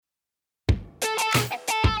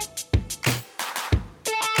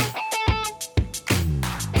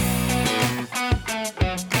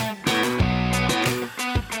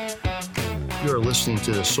listening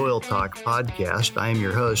to the Soil Talk podcast. I am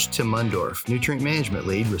your host, Tim Mundorf, Nutrient Management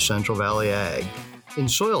Lead with Central Valley Ag. In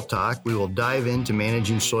Soil Talk, we will dive into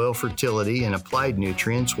managing soil fertility and applied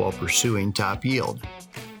nutrients while pursuing top yield.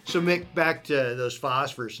 So Mick, back to those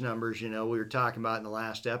phosphorus numbers, we were talking about in the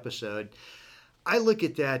last episode. I look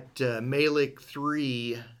at that Mehlich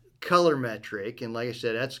 3 color metric, and like I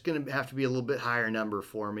said, that's going to have to be a little bit higher number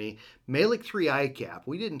for me. Mehlich 3 ICAP,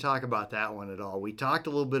 we didn't talk about that one at all. We talked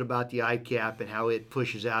a little bit about the ICAP and how it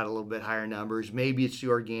pushes out a little bit higher numbers. Maybe it's the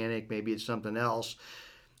organic, maybe it's something else.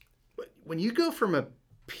 But when you go from a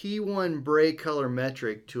P1 Bray color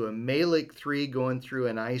metric to a Mehlich 3 going through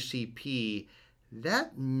an ICP,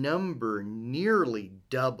 that number nearly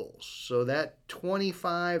doubles. So that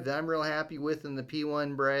 25 that I'm real happy with in the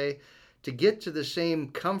P1 Bray, to get to the same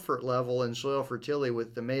comfort level in soil fertility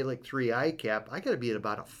with the Mehlich 3 ICAP, I got to be at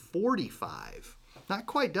about a 45. Not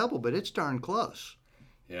quite double, but it's darn close.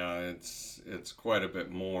 Yeah, it's quite a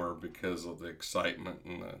bit more because of the excitement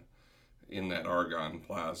in that argon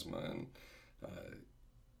plasma. And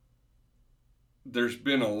there's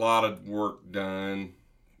been a lot of work done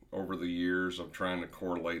over the years of trying to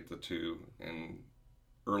correlate the two. And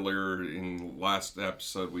earlier in the last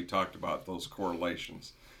episode, we talked about those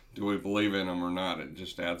correlations. Do we believe in them or not? It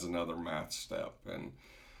just adds another math step. And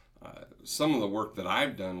some of the work that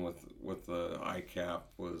I've done with the ICAP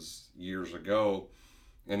was years ago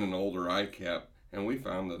in an older ICAP, and we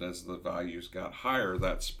found that as the values got higher,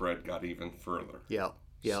 that spread got even further. Yeah.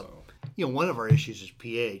 So. One of our issues is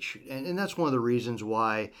pH, and that's one of the reasons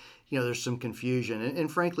why there's some confusion. And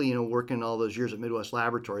frankly, working all those years at Midwest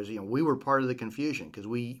Laboratories, we were part of the confusion because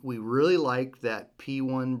we really liked that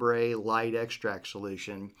P1 Bray light extract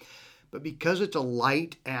solution. But because it's a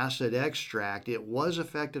light acid extract, it was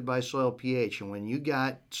affected by soil pH. And when you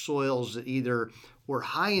got soils that either were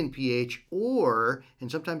high in pH or,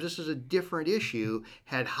 and sometimes this is a different issue,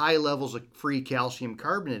 had high levels of free calcium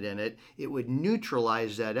carbonate in it, it would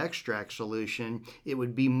neutralize that extract solution. It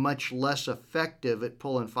would be much less effective at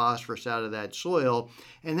pulling phosphorus out of that soil.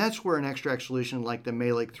 And that's where an extract solution like the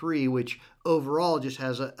Mehlich 3, which overall just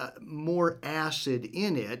has a more acid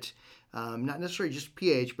in it, not necessarily just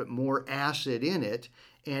pH, but more acid in it,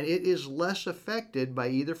 and it is less affected by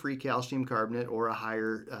either free calcium carbonate or a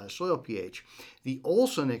higher soil pH. The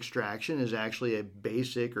Olsen extraction is actually a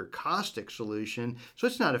basic or caustic solution, so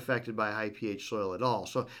it's not affected by high pH soil at all.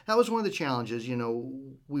 So that was one of the challenges.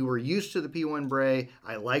 We were used to the P1 Bray.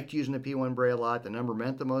 I liked using the P1 Bray a lot. The number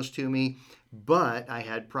meant the most to me, but I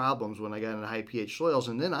had problems when I got into high pH soils,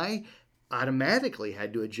 and then I automatically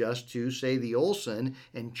had to adjust to, say, the Olsen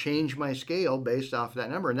and change my scale based off of that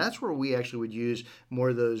number. And that's where we actually would use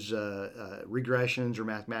more of those regressions or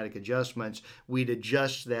mathematic adjustments. We'd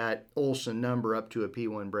adjust that Olsen number up to a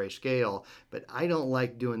P1 Bray scale, but I don't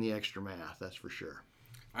like doing the extra math, that's for sure.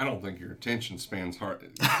 I don't think your attention span's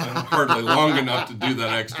hardly long enough to do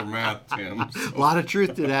that extra math, Tim. So. A lot of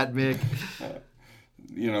truth to that, Mick.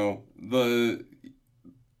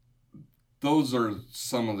 Those are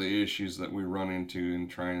some of the issues that we run into in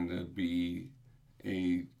trying to be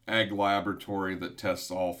a ag laboratory that tests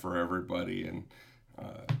all for everybody. And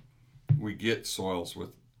we get soils with,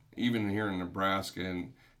 even here in Nebraska,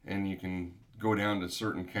 and you can go down to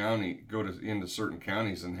into certain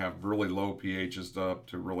counties and have really low pHs up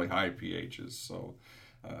to really high pHs. So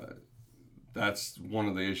that's one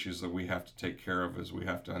of the issues that we have to take care of, is we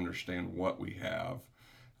have to understand what we have.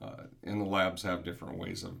 And the labs have different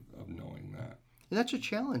ways of knowing that. And that's a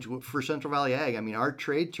challenge for Central Valley Ag. I mean, our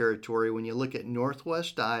trade territory, when you look at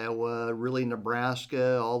northwest Iowa, really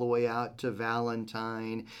Nebraska, all the way out to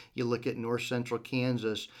Valentine, you look at north central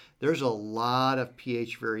Kansas, there's a lot of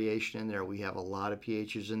pH variation in there. We have a lot of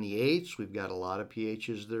pHs in the 8s. We've got a lot of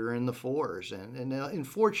pHs that are in the 4s. And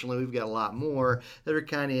unfortunately, we've got a lot more that are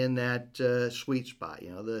kind of in that sweet spot,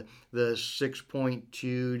 the 6.2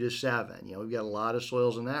 to 7. We've got a lot of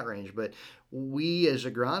soils in that range. But we as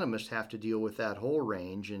agronomists have to deal with that whole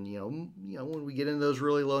range. And, when we get into those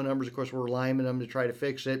really low numbers, of course, we're liming them to try to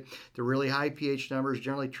fix it. The really high pH numbers,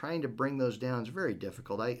 generally trying to bring those down is very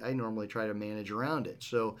difficult. I normally try to manage around it.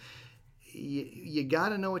 So you got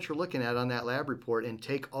to know what you're looking at on that lab report and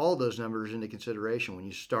take all those numbers into consideration when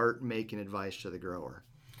you start making advice to the grower.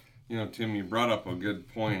 Tim, you brought up a good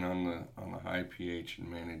point on the high pH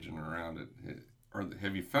and managing around it.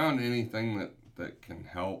 Have you found anything that can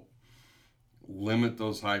help limit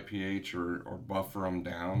those high pH or buffer them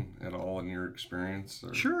down at all in your experience?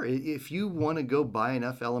 Or? Sure. If you want to go buy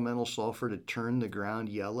enough elemental sulfur to turn the ground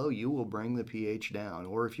yellow, you will bring the pH down.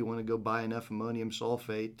 Or if you want to go buy enough ammonium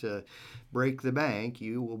sulfate to break the bank,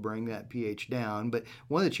 you will bring that pH down. But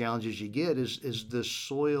one of the challenges you get is the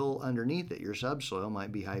soil underneath it. Your subsoil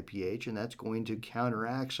might be high pH, and that's going to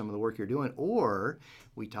counteract some of the work you're doing. Or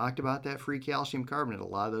we talked about that free calcium carbonate. A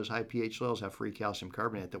lot of those high pH soils have free calcium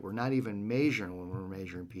carbonate that we're not even measuring when we're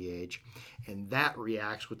measuring pH. And that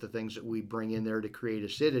reacts with the things that we bring in there to create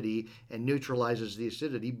acidity and neutralizes the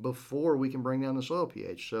acidity before we can bring down the soil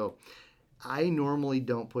pH. So I normally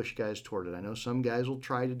don't push guys toward it. I know some guys will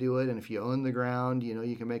try to do it, and if you own the ground,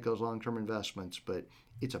 you can make those long-term investments, but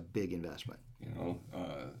it's a big investment.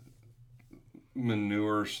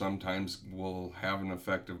 Manure sometimes will have an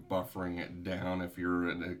effect of buffering it down if you're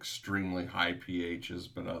at extremely high pHs,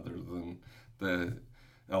 but other than the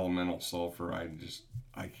elemental sulfur,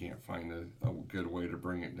 I can't find a good way to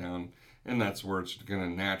bring it down, and that's where it's going to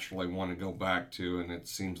naturally want to go back to, and it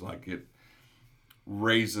seems like it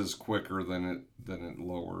raises quicker than it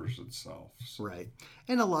lowers itself. So. Right.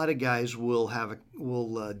 And a lot of guys will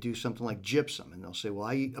do something like gypsum, and they'll say, well,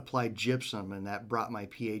 I applied gypsum and that brought my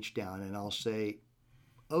pH down. And I'll say,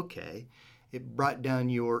 okay, it brought down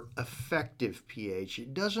your effective pH.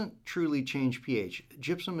 It doesn't truly change pH.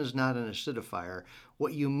 Gypsum is not an acidifier.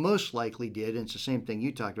 What you most likely did, and it's the same thing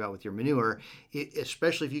you talked about with your manure,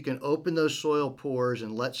 especially if you can open those soil pores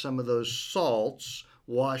and let some of those salts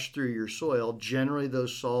wash through your soil, generally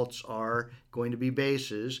those salts are going to be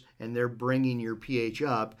bases and they're bringing your pH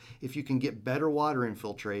up. If you can get better water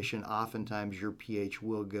infiltration, oftentimes your pH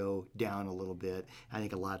will go down a little bit. I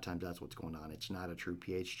think a lot of times that's what's going on. It's not a true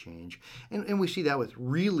pH change. And we see that with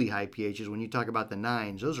really high pHs. When you talk about the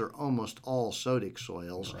 9s, those are almost all sodic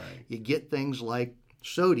soils. Right. You get things like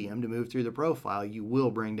sodium to move through the profile, you will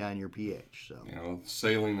bring down your pH. So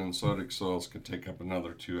saline and sodic soils could take up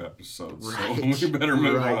another 2 episodes. Right. So we better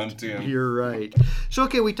move right. on, Tim. You're right. So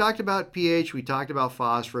okay, we talked about pH, we talked about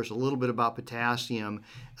phosphorus, a little bit about potassium.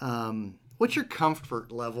 What's your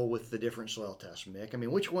comfort level with the different soil tests, Mick? I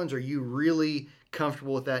mean, which ones are you really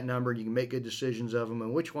comfortable with that number and you can make good decisions of them?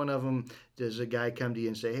 And which one of them does a guy come to you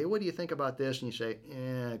and say, hey, what do you think about this? And you say,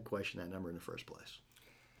 question that number in the first place.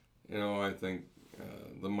 I think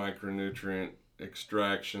the micronutrient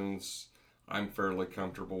extractions, I'm fairly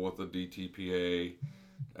comfortable with the DTPA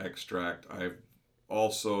extract. I've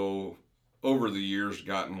also, over the years,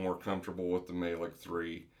 gotten more comfortable with the Mehlich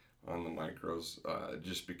 3 on the micros,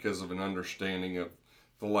 just because of an understanding of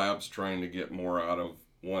the labs trying to get more out of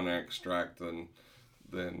one extract than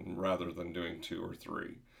rather than doing 2 or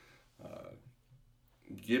 3.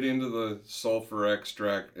 Get into the sulfur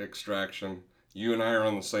extraction. You and I are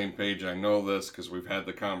on the same page. I know this because we've had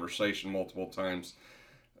the conversation multiple times.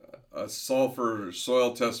 A sulfur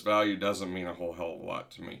soil test value doesn't mean a whole hell of a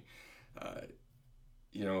lot to me.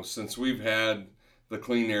 Since we've had the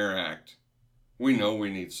Clean Air Act, we know we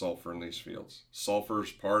need sulfur in these fields. Sulfur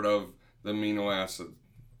is part of the amino acid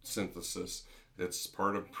synthesis. It's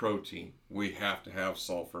part of protein. We have to have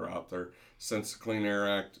sulfur out there. Since the Clean Air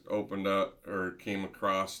Act opened up or came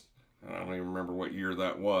across, I don't even remember what year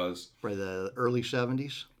that was. For the early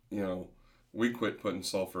 70s? We quit putting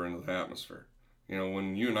sulfur into the atmosphere.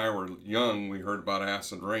 When you and I were young, we heard about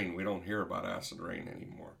acid rain. We don't hear about acid rain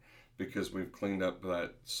anymore because we've cleaned up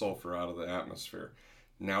that sulfur out of the atmosphere.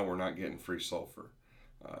 Now we're not getting free sulfur.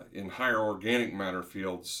 In higher organic matter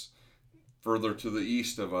fields, further to the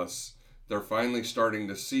east of us, they're finally starting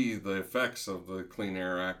to see the effects of the Clean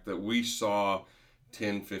Air Act that we saw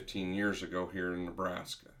 10, 15 years ago here in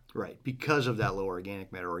Nebraska. Right, because of that low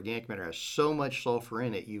organic matter. Organic matter has so much sulfur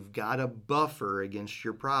in it, you've got a buffer against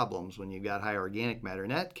your problems when you've got high organic matter.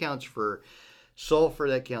 And that counts for sulfur,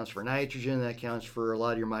 that counts for nitrogen, that counts for a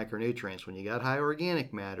lot of your micronutrients. When you got high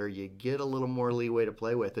organic matter, you get a little more leeway to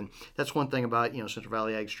play with. And that's one thing about, Central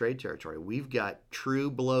Valley Ag Trade Territory. We've got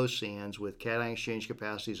true below sands with cation exchange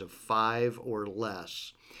capacities of 5 or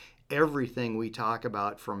less. Everything we talk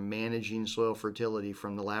about from managing soil fertility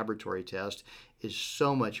from the laboratory test is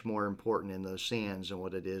so much more important in those sands than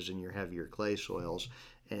what it is in your heavier clay soils.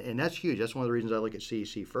 And that's huge. That's one of the reasons I look at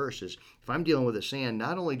CEC first is if I'm dealing with a sand,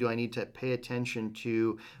 not only do I need to pay attention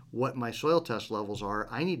to what my soil test levels are,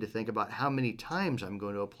 I need to think about how many times I'm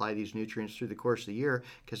going to apply these nutrients through the course of the year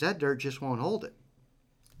because that dirt just won't hold it.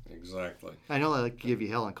 Exactly. I know I like to give you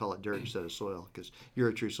hell and call it dirt instead of soil because you're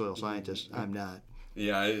a true soil scientist. I'm not.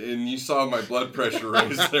 Yeah, and you saw my blood pressure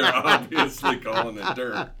raise there, obviously calling it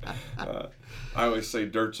dirt. I always say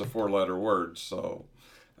dirt's a 4-letter word, so...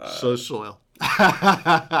 so soil.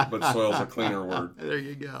 But soil's a cleaner word. There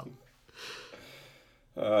you go.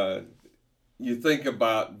 You think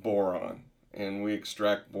about boron, and we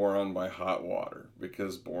extract boron by hot water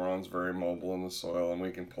because boron's very mobile in the soil and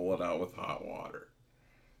we can pull it out with hot water.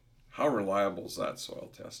 How reliable is that soil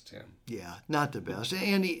test, Tim? Yeah, not the best.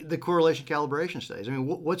 And the correlation calibration studies. I mean,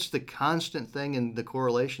 what's the constant thing in the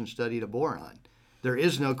correlation study to boron? There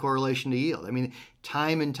is no correlation to yield. I mean,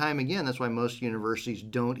 time and time again, that's why most universities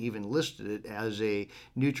don't even list it as a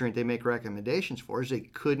nutrient they make recommendations for, is they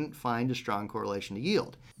couldn't find a strong correlation to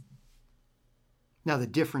yield. Now, the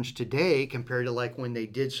difference today compared to like when they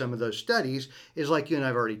did some of those studies is like you and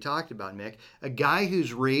I've already talked about, Mick. A guy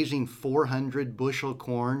who's raising 400 bushel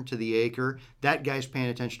corn to the acre, that guy's paying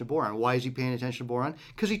attention to boron. Why is he paying attention to boron?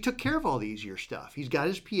 Because he took care of all the easier stuff. He's got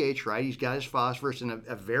his pH right. He's got his phosphorus in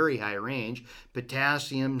a very high range,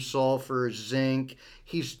 potassium, sulfur, zinc.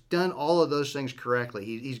 He's done all of those things correctly.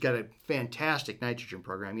 He's got a fantastic nitrogen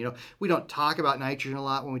program. You know, we don't talk about nitrogen a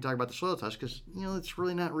lot when we talk about the soil test because, you know, it's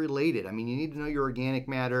really not related. I mean, you need to know your organic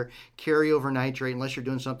matter, carryover nitrate. Unless you're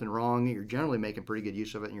doing something wrong, you're generally making pretty good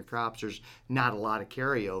use of it in your crops. There's not a lot of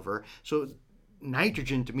carryover. So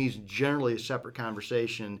nitrogen to me is generally a separate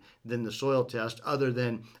conversation than the soil test, other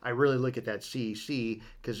than I really look at that CEC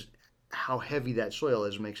because how heavy that soil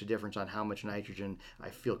is makes a difference on how much nitrogen I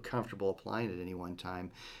feel comfortable applying at any one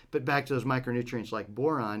time. But back to those micronutrients like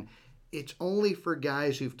boron, it's only for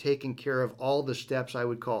guys who've taken care of all the steps I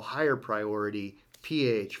would call higher priority: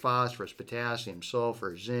 pH, phosphorus, potassium,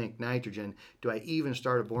 sulfur, zinc, nitrogen, do I even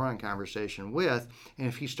start a boron conversation with. And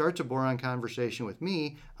if he starts a boron conversation with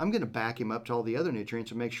me, I'm going to back him up to all the other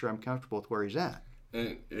nutrients and make sure I'm comfortable with where he's at.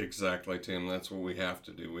 Exactly, Tim. That's what we have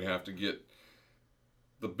to do. We have to get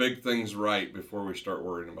the big things right before we start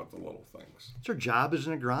worrying about the little things. It's our job as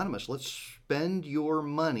an agronomist. Let's spend your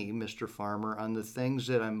money, Mr. Farmer, on the things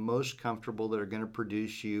that I'm most comfortable that are going to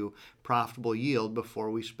produce you profitable yield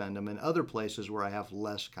before we spend them in other places where I have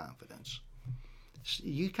less confidence.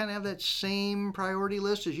 You kind of have that same priority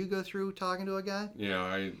list as you go through talking to a guy? Yeah,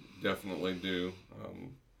 I definitely do.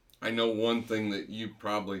 I know one thing that you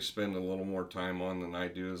probably spend a little more time on than I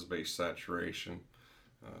do is base saturation.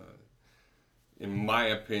 In my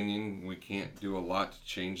opinion, we can't do a lot to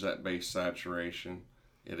change that base saturation.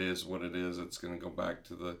 It is what it is. It's going to go back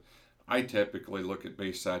to I typically look at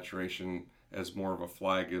base saturation as more of a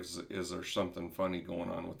flag. Is there something funny going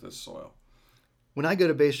on with this soil? When I go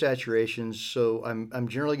to base saturations, so I'm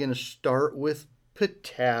generally going to start with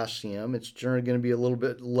potassium. It's generally going to be a little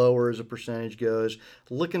bit lower as a percentage goes,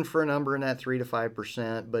 looking for a number in that 3 to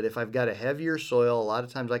 5%. But if I've got a heavier soil, a lot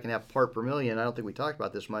of times I can have part per million. I don't think we talked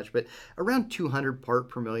about this much, but around 200 part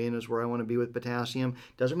per million is where I want to be with potassium.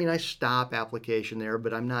 Doesn't mean I stop application there,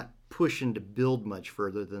 but I'm not pushing to build much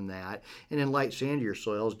further than that. And in light sandier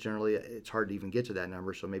soils, generally it's hard to even get to that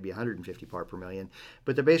number, so maybe 150 part per million.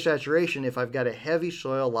 But the base saturation, if I've got a heavy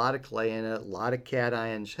soil, a lot of clay in it, a lot of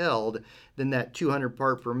cations held, then that 200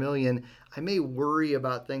 part per million, I may worry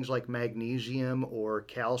about things like magnesium or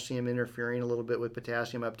calcium interfering a little bit with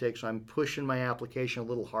potassium uptake, so I'm pushing my application a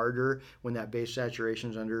little harder when that base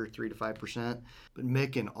saturation is under 3 to 5%. But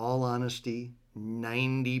Mick, in all honesty,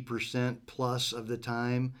 90% plus of the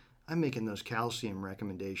time, I'm making those calcium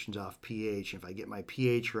recommendations off pH. If I get my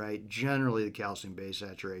pH right, generally the calcium base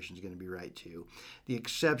saturation is going to be right too. The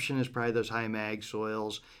exception is probably those high mag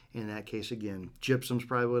soils. In that case, again, gypsum's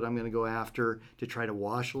probably what I'm going to go after to try to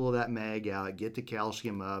wash a little of that mag out, get the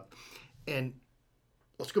calcium up. And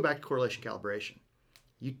let's go back to correlation calibration.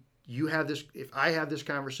 You have this, if I have this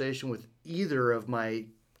conversation with either of my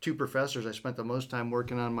two professors I spent the most time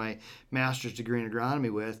working on my master's degree in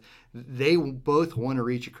agronomy with, they both want to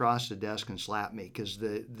reach across the desk and slap me because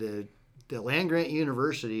the land-grant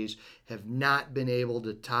universities have not been able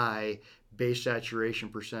to tie base saturation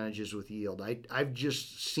percentages with yield. I've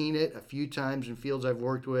just seen it a few times in fields I've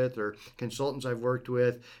worked with or consultants I've worked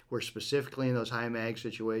with where specifically in those high mag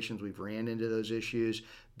situations we've ran into those issues,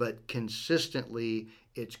 but consistently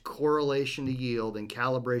its correlation to yield and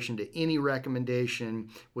calibration to any recommendation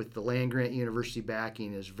with the land-grant university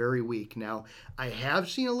backing is very weak. Now, I have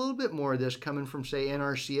seen a little bit more of this coming from, say,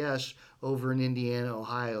 NRCS over in Indiana,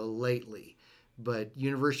 Ohio lately. But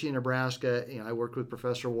University of Nebraska, I worked with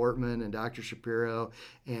Professor Wortman and Dr. Shapiro,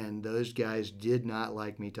 and those guys did not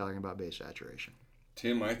like me talking about base saturation.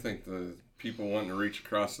 Tim, I think the people wanting to reach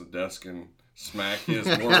across the desk and smack you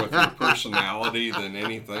is more with your personality than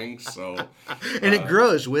anything. So, and it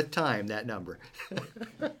grows with time, that number.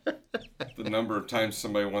 The number of times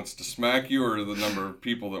somebody wants to smack you or the number of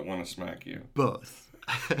people that want to smack you? Both.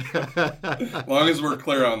 As long as we're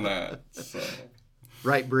clear on that. So.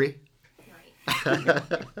 Right, Bree? Right.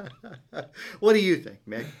 What do you think,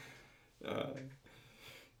 Mick?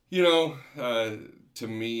 You know, to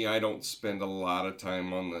me, I don't spend a lot of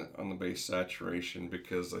time on the base saturation,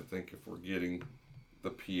 because I think if we're getting the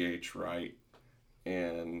pH right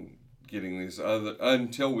and getting these other,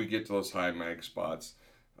 until we get to those high mag spots,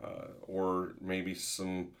 or maybe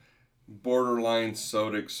some borderline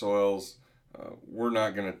sodic soils, we're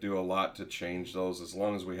not going to do a lot to change those. As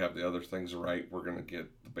long as we have the other things right, we're going to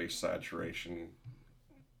get the base saturation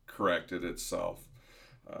corrected itself.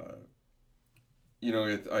 You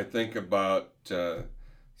know, I think about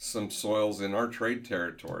some soils in our trade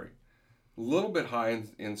territory, a little bit high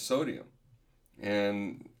in sodium.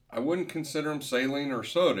 And I wouldn't consider them saline or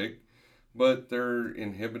sodic, but they're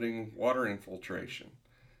inhibiting water infiltration.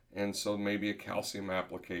 And so maybe a calcium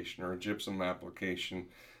application or a gypsum application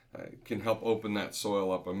can help open that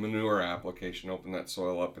soil up, a manure application, open that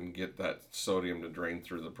soil up and get that sodium to drain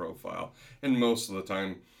through the profile. And most of the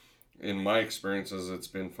time, in my experiences, it's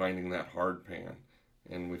been finding that hard pan.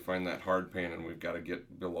 And we find that hard pan, and we've got to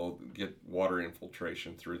get water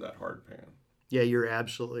infiltration through that hard pan. Yeah, you're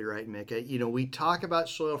absolutely right, Mick. You know, we talk about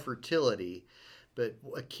soil fertility, but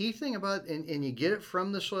a key thing about, and you get it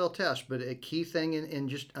from the soil test, but a key thing in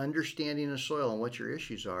just understanding a soil and what your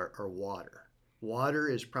issues are water. Water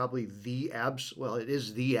is probably it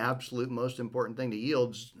is the absolute most important thing to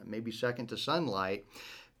yields, maybe second to sunlight.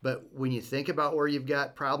 But when you think about where you've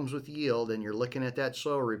got problems with yield and you're looking at that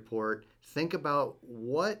soil report, think about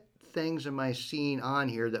what things am I seeing on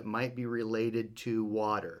here that might be related to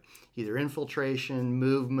water, either infiltration,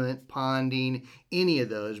 movement, ponding, any of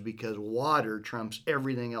those, because water trumps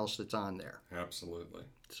everything else that's on there. Absolutely.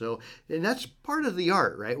 So, and that's part of the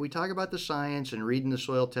art, right? We talk about the science and reading the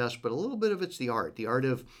soil test, but a little bit of it's the art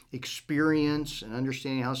of experience and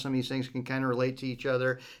understanding how some of these things can kind of relate to each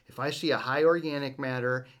other. If I see a high organic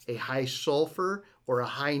matter, a high sulfur, or a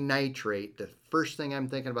high nitrate, the first thing I'm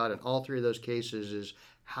thinking about in all three of those cases is,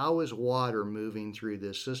 how is water moving through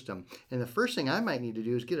this system? And the first thing I might need to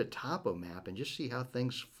do is get a topo map and just see how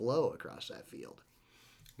things flow across that field.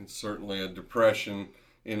 It's certainly a depression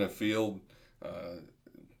in a field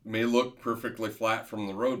may look perfectly flat from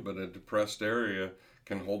the road, but a depressed area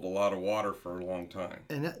can hold a lot of water for a long time.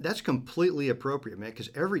 And that's completely appropriate, Mick, because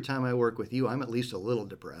every time I work with you, I'm at least a little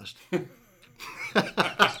depressed.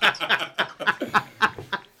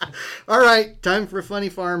 All right, time for a funny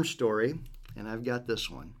farm story, and I've got this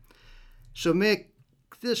one. So, Mick,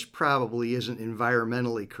 this probably isn't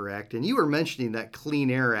environmentally correct, and you were mentioning that Clean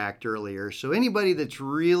Air Act earlier, so anybody that's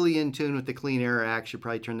really in tune with the Clean Air Act should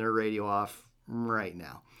probably turn their radio off right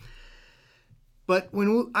now. But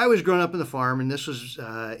when I was growing up in the farm, and this was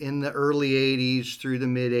in the early 80s through the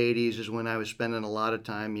mid 80s is when I was spending a lot of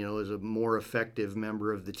time, you know, as a more effective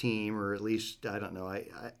member of the team, or at least, I don't know,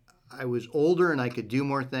 I was older and I could do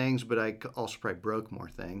more things, but I also probably broke more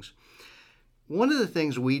things. One of the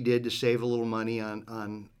things we did to save a little money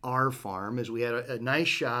on our farm is we had a nice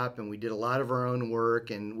shop, and we did a lot of our own work,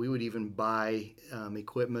 and we would even buy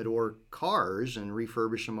equipment or cars and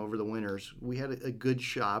refurbish them over the winters. We had a good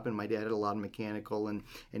shop, and my dad had a lot of mechanical and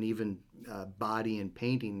even body and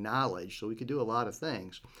painting knowledge, so we could do a lot of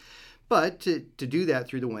things. But to do that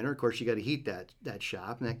through the winter, of course, you got to heat that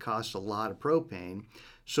shop, and that costs a lot of propane.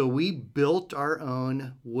 So we built our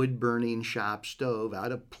own wood-burning shop stove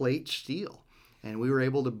out of plate steel. And we were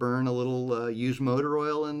able to burn a little used motor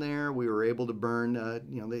oil in there. We were able to burn,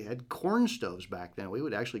 they had corn stoves back then. We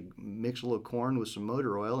would actually mix a little corn with some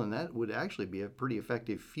motor oil, and that would actually be a pretty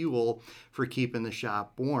effective fuel for keeping the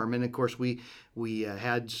shop warm. And of course, we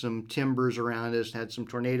had some timbers around us, had some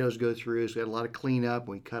tornadoes go through us. We had a lot of cleanup.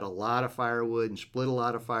 We cut a lot of firewood and split a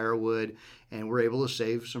lot of firewood, and we're able to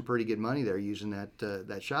save some pretty good money there using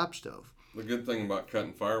that shop stove. The good thing about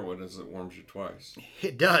cutting firewood is it warms you twice.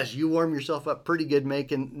 It does. You warm yourself up pretty good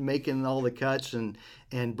making all the cuts and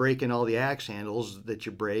breaking all the axe handles that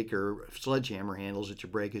you break, or sledgehammer handles that you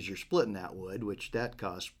break as you're splitting that wood, which that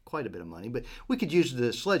costs quite a bit of money. But we could use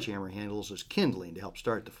the sledgehammer handles as kindling to help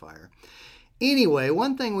start the fire. Anyway,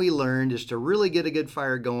 one thing we learned is to really get a good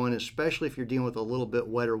fire going, especially if you're dealing with a little bit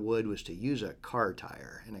wetter wood, was to use a car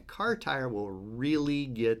tire. And a car tire will really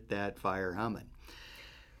get that fire humming.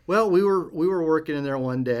 Well, we were working in there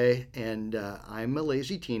one day, and I'm a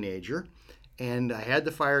lazy teenager, and I had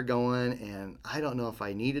the fire going, and I don't know if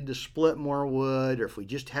I needed to split more wood or if we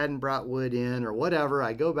just hadn't brought wood in or whatever.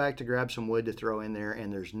 I go back to grab some wood to throw in there,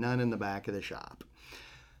 and there's none in the back of the shop.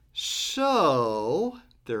 So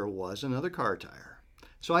there was another car tire.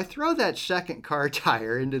 So I throw that second car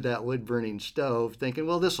tire into that wood-burning stove thinking,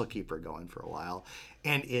 well, this will keep her going for a while.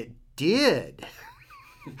 And it did.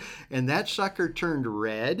 And that sucker turned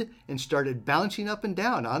red and started bouncing up and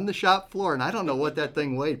down on the shop floor. And I don't know what that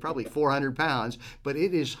thing weighed, probably 400 pounds, but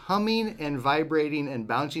it is humming and vibrating and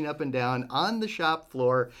bouncing up and down on the shop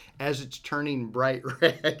floor as it's turning bright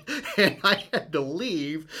red. And I had to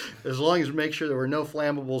leave as long as to make sure there were no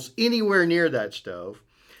flammables anywhere near that stove.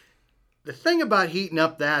 The thing about heating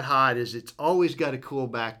up that hot is it's always got to cool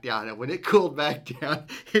back down. And when it cooled back down,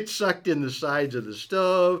 it sucked in the sides of the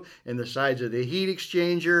stove and the sides of the heat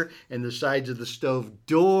exchanger and the sides of the stove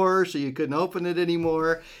door, so you couldn't open it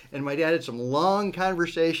anymore. And my dad had some long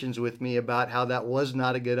conversations with me about how that was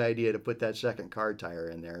not a good idea to put that second car tire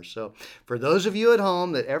in there. So for those of you at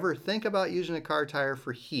home that ever think about using a car tire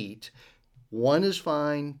for heat, 1 is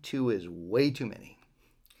fine, 2 is way too many.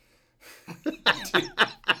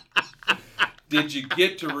 Did you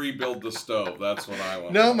get to rebuild the stove? That's what I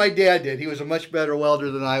want. No, my dad did. He was a much better welder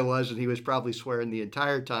than I was, and he was probably swearing the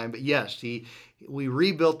entire time. But yes, we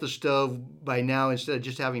rebuilt the stove. By now, instead of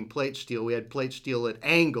just having plate steel, we had plate steel at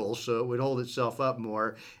angles, so it would hold itself up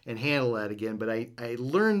more and handle that again. But I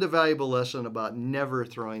learned the valuable lesson about never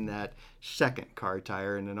throwing that second car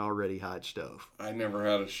tire in an already hot stove. I never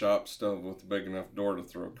had a shop stove with a big enough door to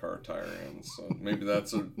throw a car tire in, so maybe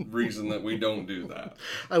that's a reason that we don't do that.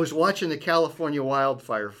 I was watching the California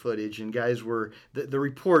wildfire footage, and guys were, the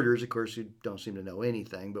reporters, of course, who don't seem to know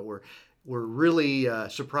anything, but were really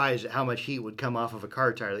surprised at how much heat would come off of a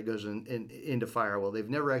car tire that goes into fire. Well, they've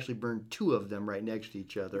never actually burned 2 of them right next to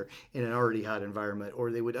each other in an already hot environment,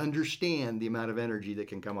 or they would understand the amount of energy that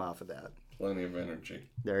can come off of that. Plenty of energy.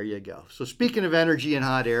 There you go. So speaking of energy and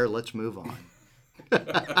hot air, let's move on.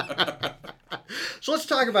 So let's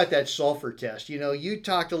talk about that sulfur test. You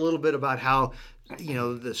talked a little bit about how,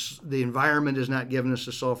 the environment is not giving us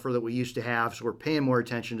the sulfur that we used to have, so we're paying more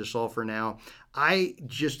attention to sulfur now. I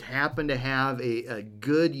just happened to have a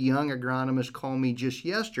good young agronomist call me just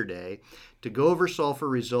yesterday to go over sulfur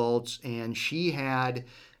results, and she had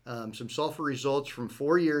some sulfur results from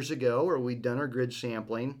 4 years ago where we'd done our grid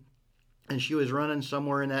sampling. And she was running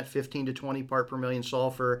somewhere in that 15 to 20 part per million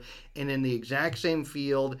sulfur. And in the exact same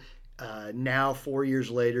field, now 4 years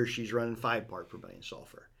later, she's running 5 part per million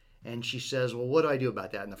sulfur. And she says, well, what do I do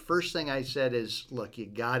about that? And the first thing I said is, look, you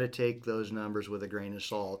got to take those numbers with a grain of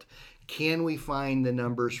salt. Can we find the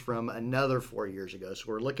numbers from another 4 years ago? So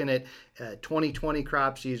we're looking at 2020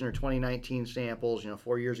 crop season or 2019 samples.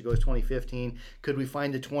 4 years ago is 2015. Could we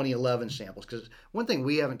find the 2011 samples? Because one thing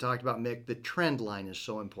we haven't talked about, Mick, the trend line is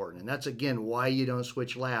so important. And that's, again, why you don't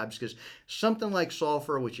switch labs. Because something like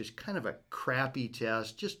sulfur, which is kind of a crappy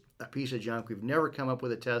test, just a piece of junk. We've never come up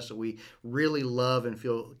with a test that we really love and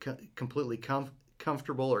feel completely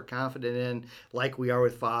comfortable or confident in, like we are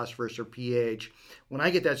with phosphorus or pH. When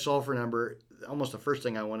I get that sulfur number, almost the first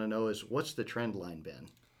thing I want to know is, what's the trend line been?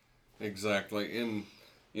 Exactly. And,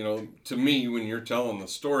 to me, when you're telling the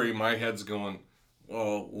story, my head's going,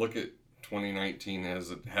 well, look at 2019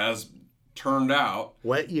 as it has turned out.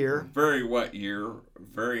 Wet year. Very wet year,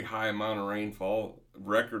 very high amount of rainfall,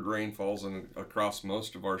 record rainfalls across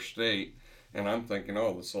most of our state. And I'm thinking,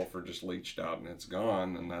 the sulfur just leached out and it's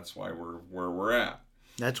gone, and that's why we're where we're at.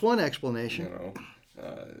 That's one explanation.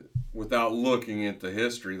 Without looking at the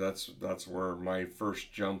history, that's where my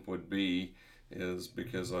first jump would be, is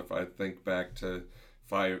because if I think back to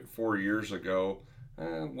 4 years ago,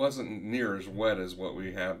 it wasn't near as wet as what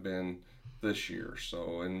we have been this year.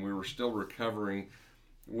 So, and we were still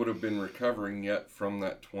would have been recovering yet from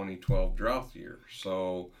that 2012 drought year.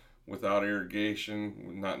 So, without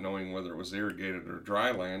irrigation, not knowing whether it was irrigated or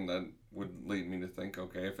dry land, that would lead me to think,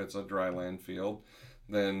 okay, if it's a dry land field,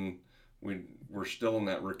 then we're still in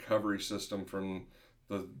that recovery system from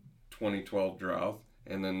the 2012 drought,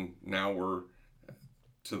 and then now we're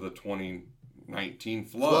to the 2019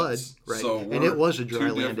 floods. Right. So and it was a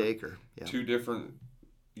dry land acre. Yeah. 2 different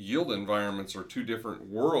yield environments, or 2 different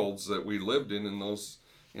worlds that we lived in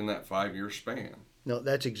that 5-year span. No,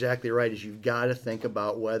 that's exactly right. Is you've got to think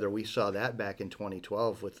about weather. We saw that back in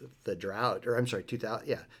 2012 with the drought, or I'm sorry,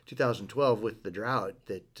 2012 with the drought,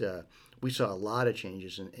 that we saw a lot of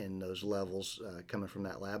changes in those levels coming from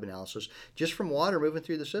that lab analysis, just from water moving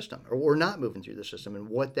through the system or not moving through the system, and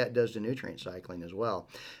what that does to nutrient cycling as well.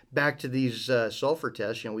 Back to these sulfur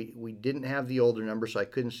tests, we didn't have the older numbers, so I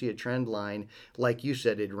couldn't see a trend line. Like you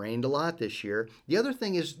said, it rained a lot this year. The other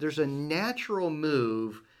thing is there's a natural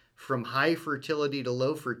move from high fertility to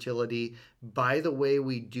low fertility by the way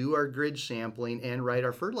we do our grid sampling and write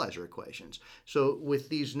our fertilizer equations. So with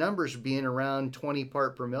these numbers being around 20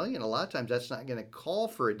 part per million, a lot of times that's not going to call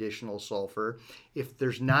for additional sulfur. If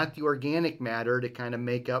there's not the organic matter to kind of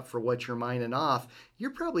make up for what you're mining off, you're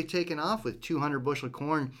probably taking off with 200 bushel of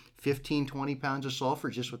corn, 15, 20 pounds of sulfur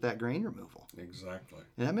just with that grain removal. Exactly.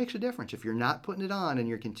 And that makes a difference. If you're not putting it on and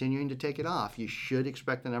you're continuing to take it off, you should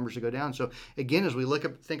expect the numbers to go down. So again, as we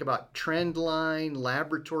think about trend line,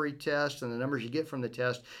 laboratory tests, and the numbers you get from the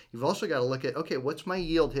test, you've also got to look at, okay, what's my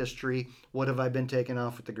yield history? What have I been taking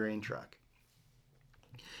off with the grain truck?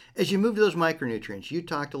 As you move to those micronutrients, you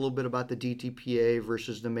talked a little bit about the DTPA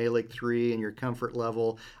versus the Mehlich 3 and your comfort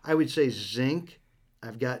level. I would say zinc,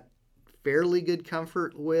 I've got fairly good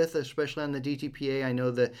comfort with, especially on the DTPA. I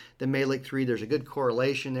know the Mehlich 3, there's a good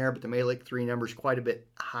correlation there, but the Mehlich 3 number is quite a bit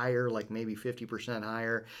higher, like maybe 50%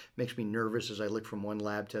 higher. Makes me nervous as I look from one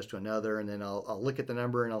lab test to another, and then I'll look at the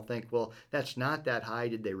number and I'll think, well, that's not that high.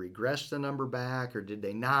 Did they regress the number back or did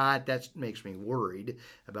they not? That makes me worried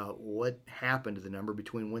about what happened to the number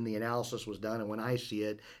between when the analysis was done and when I see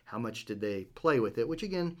it. How much did they play with it? Which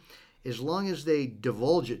again, as long as they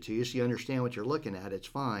divulge it to you so you understand what you're looking at, it's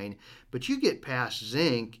fine. But you get past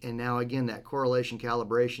zinc, and now again, that correlation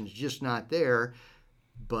calibration is just not there.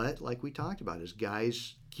 But like we talked about, as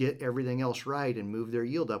guys get everything else right and move their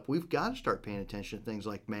yield up, we've got to start paying attention to things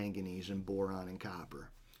like manganese and boron and copper.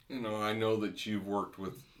 I know that you've worked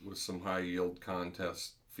with some high yield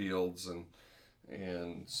contest fields,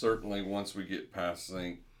 and certainly once we get past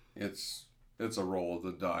zinc, it's a roll of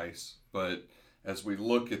the dice. But as we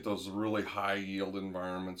look at those really high yield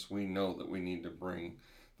environments, we know that we need to bring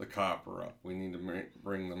the copper up. We need to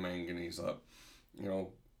bring the manganese up.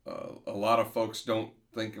 A lot of folks don't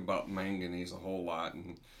think about manganese a whole lot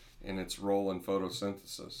and its role in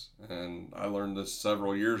photosynthesis. And I learned this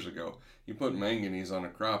several years ago. You put manganese on a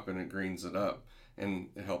crop and it greens it up and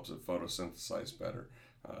it helps it photosynthesize better.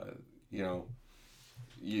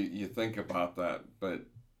 You think about that, but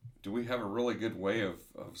do we have a really good way of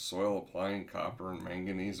soil applying copper and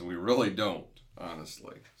manganese? We really don't,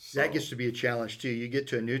 honestly. So that gets to be a challenge too. You get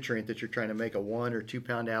to a nutrient that you're trying to make a 1 or 2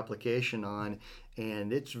 pound application on,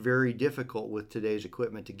 and it's very difficult with today's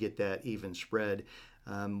equipment to get that even spread.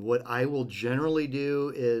 What I will generally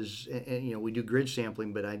do is, and we do grid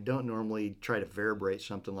sampling, but I don't normally try to varibrate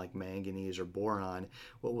something like manganese or boron.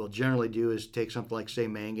 What we'll generally do is take something like, say,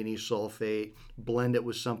 manganese sulfate, blend it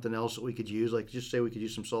with something else that we could use, like just say we could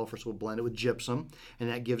use some sulfur, so we'll blend it with gypsum, and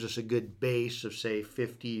that gives us a good base of, say,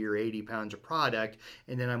 50 or 80 pounds of product,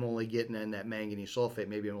 and then I'm only getting in that manganese sulfate,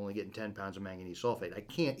 maybe I'm only getting 10 pounds of manganese sulfate. I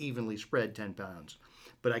can't evenly spread 10 pounds,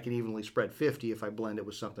 but I can evenly spread 50 if I blend it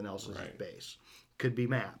with something else as its base. Could be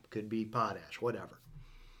MAP, could be potash, whatever.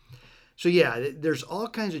 So yeah, there's all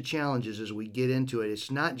kinds of challenges as we get into it.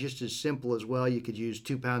 It's not just as simple as, well, you could use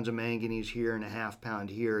 2 pounds of manganese here and a half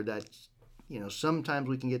pound here. That's, sometimes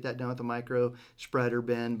we can get that done with a micro spreader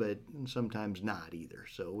bin, but sometimes not either.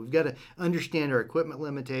 So we've got to understand our equipment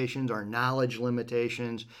limitations, our knowledge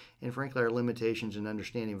limitations, and frankly, our limitations in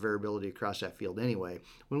understanding variability across that field anyway.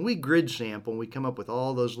 When we grid sample and we come up with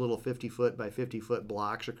all those little 50-foot by 50-foot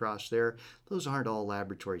blocks across there, those aren't all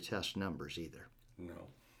laboratory test numbers either. No.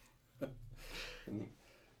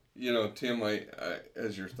 Tim, I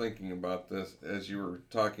as you're thinking about this, as you were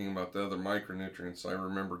talking about the other micronutrients, I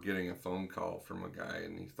remember getting a phone call from a guy,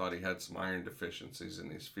 and he thought he had some iron deficiencies in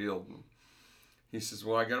his field. And he says,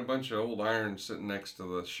 well, I got a bunch of old iron sitting next to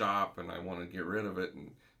the shop, and I want to get rid of it.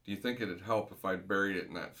 And do you think it'd help if I buried it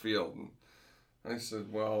in that field? And I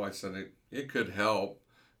said, it could help,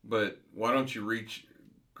 but why don't you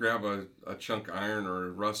grab a chunk of iron or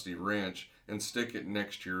a rusty wrench and stick it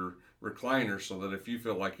next to your recliner so that if you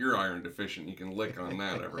feel like you're iron deficient, you can lick on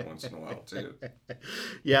that every once in a while too.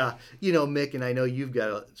 Yeah, Mick, and I know you've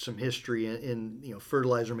got some history in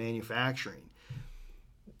fertilizer manufacturing.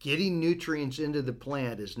 Getting nutrients into the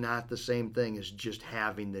plant is not the same thing as just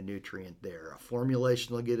having the nutrient there. A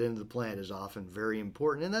formulation will get into the plant is often very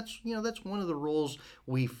important, and that's one of the roles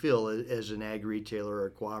we fill as an ag retailer or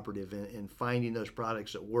cooperative in finding those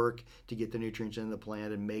products that work to get the nutrients into the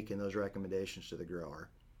plant and making those recommendations to the grower.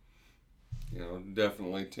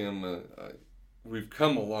 Definitely, Tim. We've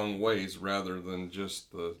come a long ways rather than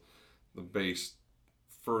just the base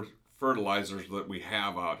fertilizers that we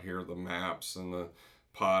have out here, the MAPs and the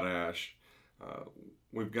potash.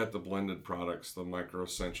 We've got the blended products, the Micro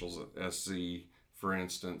Essentials at SC, for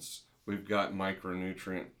instance. We've got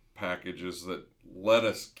micronutrient packages that let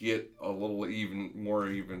us get a little more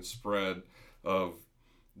even spread of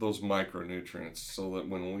those micronutrients, so that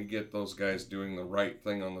when we get those guys doing the right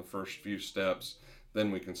thing on the first few steps, then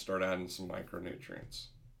we can start adding some micronutrients.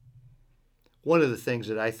 One of the things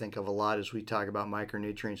that I think of a lot as we talk about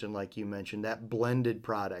micronutrients, and like you mentioned, that blended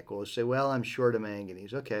product, we'll say, well, I'm short of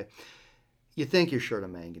manganese. Okay. you think you're short of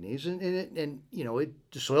manganese, and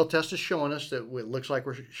the soil test is showing us that it looks like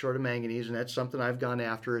we're short of manganese, and that's something I've gone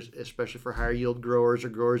after, especially for higher yield growers or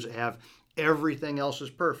growers that have everything else is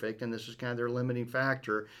perfect, and this is kind of their limiting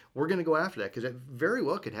factor. We're going to go after that because it very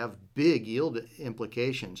well could have big yield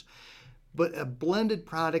implications. But a blended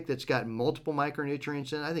product that's got multiple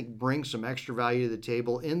micronutrients in it, I think brings some extra value to the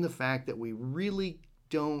table in the fact that we really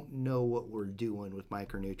don't know what we're doing with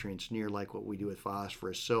micronutrients near like what we do with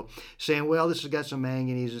phosphorus. So saying, well, this has got some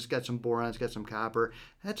manganese, it's got some boron, it's got some copper,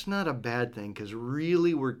 that's not a bad thing because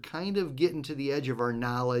really we're kind of getting to the edge of our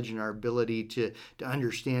knowledge and our ability to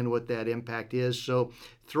understand what that impact is. So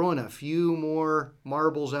throwing a few more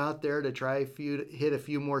marbles out there to try hit a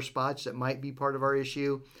few more spots that might be part of our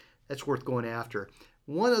issue, that's worth going after.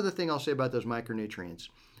 One other thing I'll say about those micronutrients.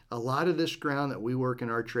 A lot of this ground that we work in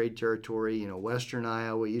our trade territory, western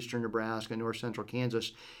Iowa, eastern Nebraska, north central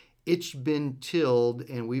Kansas, it's been tilled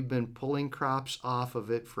and we've been pulling crops off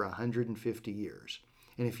of it for 150 years.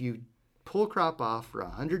 And if you pull a crop off for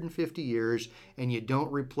 150 years and you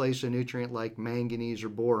don't replace a nutrient like manganese or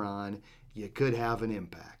boron, you could have an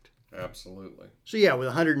impact. Absolutely. So yeah, with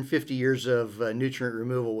 150 years of nutrient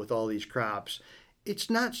removal with all these crops,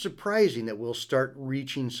 it's not surprising that we'll start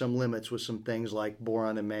reaching some limits with some things like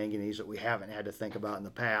boron and manganese that we haven't had to think about in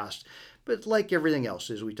the past. But like everything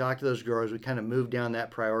else, as we talk to those growers, we kind of move down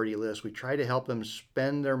that priority list. We try to help them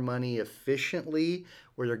spend their money efficiently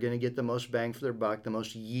where they're going to get the most bang for their buck, the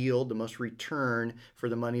most yield, the most return for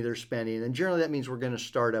the money they're spending. And generally that means we're going to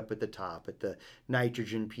start up at the top, at the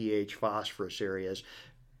nitrogen, pH, phosphorus areas.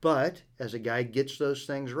 But as a guy gets those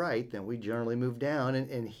things right, then we generally move down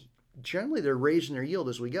and generally they're raising their yield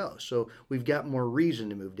as we go. So we've got more reason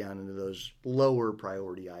to move down into those lower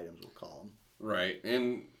priority items, we'll call them. Right.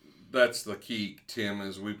 And that's the key, Tim,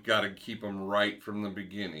 is we've got to keep them right from the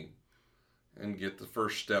beginning and get the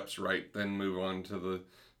first steps right, then move on to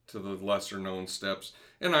the lesser known steps.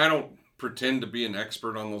 And I don't pretend to be an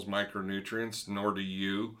expert on those micronutrients, nor do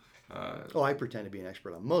you. I pretend to be an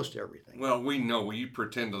expert on most everything. Well, we know you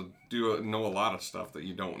pretend to know a lot of stuff that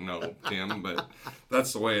you don't know, Tim, but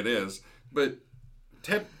that's the way it is. But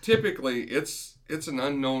typically, it's an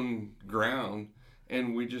unknown ground,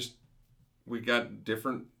 and we got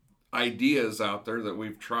different ideas out there that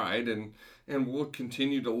we've tried, and we'll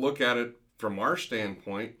continue to look at it from our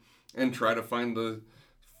standpoint and try to find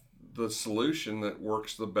the solution that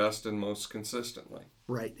works the best and most consistently.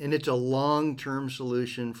 Right, and it's a long-term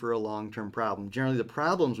solution for a long-term problem. Generally, the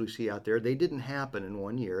problems we see out there, they didn't happen in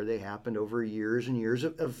 1 year. They happened over years and years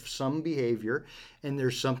of some behavior, and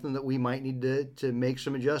there's something that we might need to make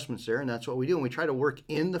some adjustments there, and that's what we do. And we try to work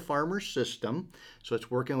in the farmer's system, so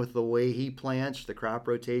it's working with the way he plants, the crop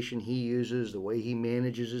rotation he uses, the way he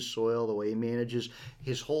manages his soil, the way he manages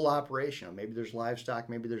his whole operation. Maybe there's livestock,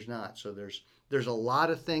 maybe there's not. So there's a lot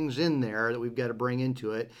of things in there that we've got to bring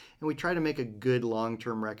into it, and we try to make a good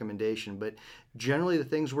long-term recommendation. But generally the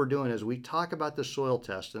things we're doing is we talk about the soil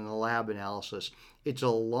test and the lab analysis. It's a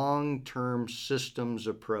long-term systems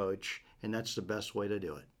approach, and that's the best way to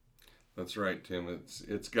do it. That's right, Tim.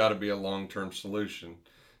 It's got to be a long-term solution,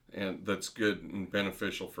 and that's good and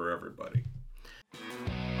beneficial for everybody.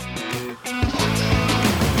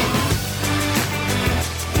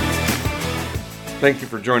 Thank you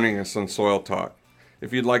for joining us on Soil Talk.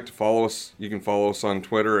 If you'd like to follow us, you can follow us on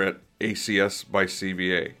Twitter at ACS by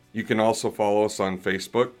CVA. You can also follow us on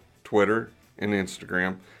Facebook, Twitter, and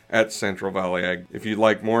Instagram at Central Valley Ag. If you'd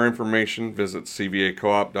like more information, visit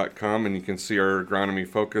cvacoop.com, and you can see our Agronomy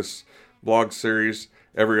Focus blog series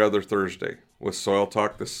every other Thursday. With Soil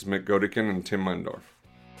Talk, this is Mick Godekin and Tim Mundorf.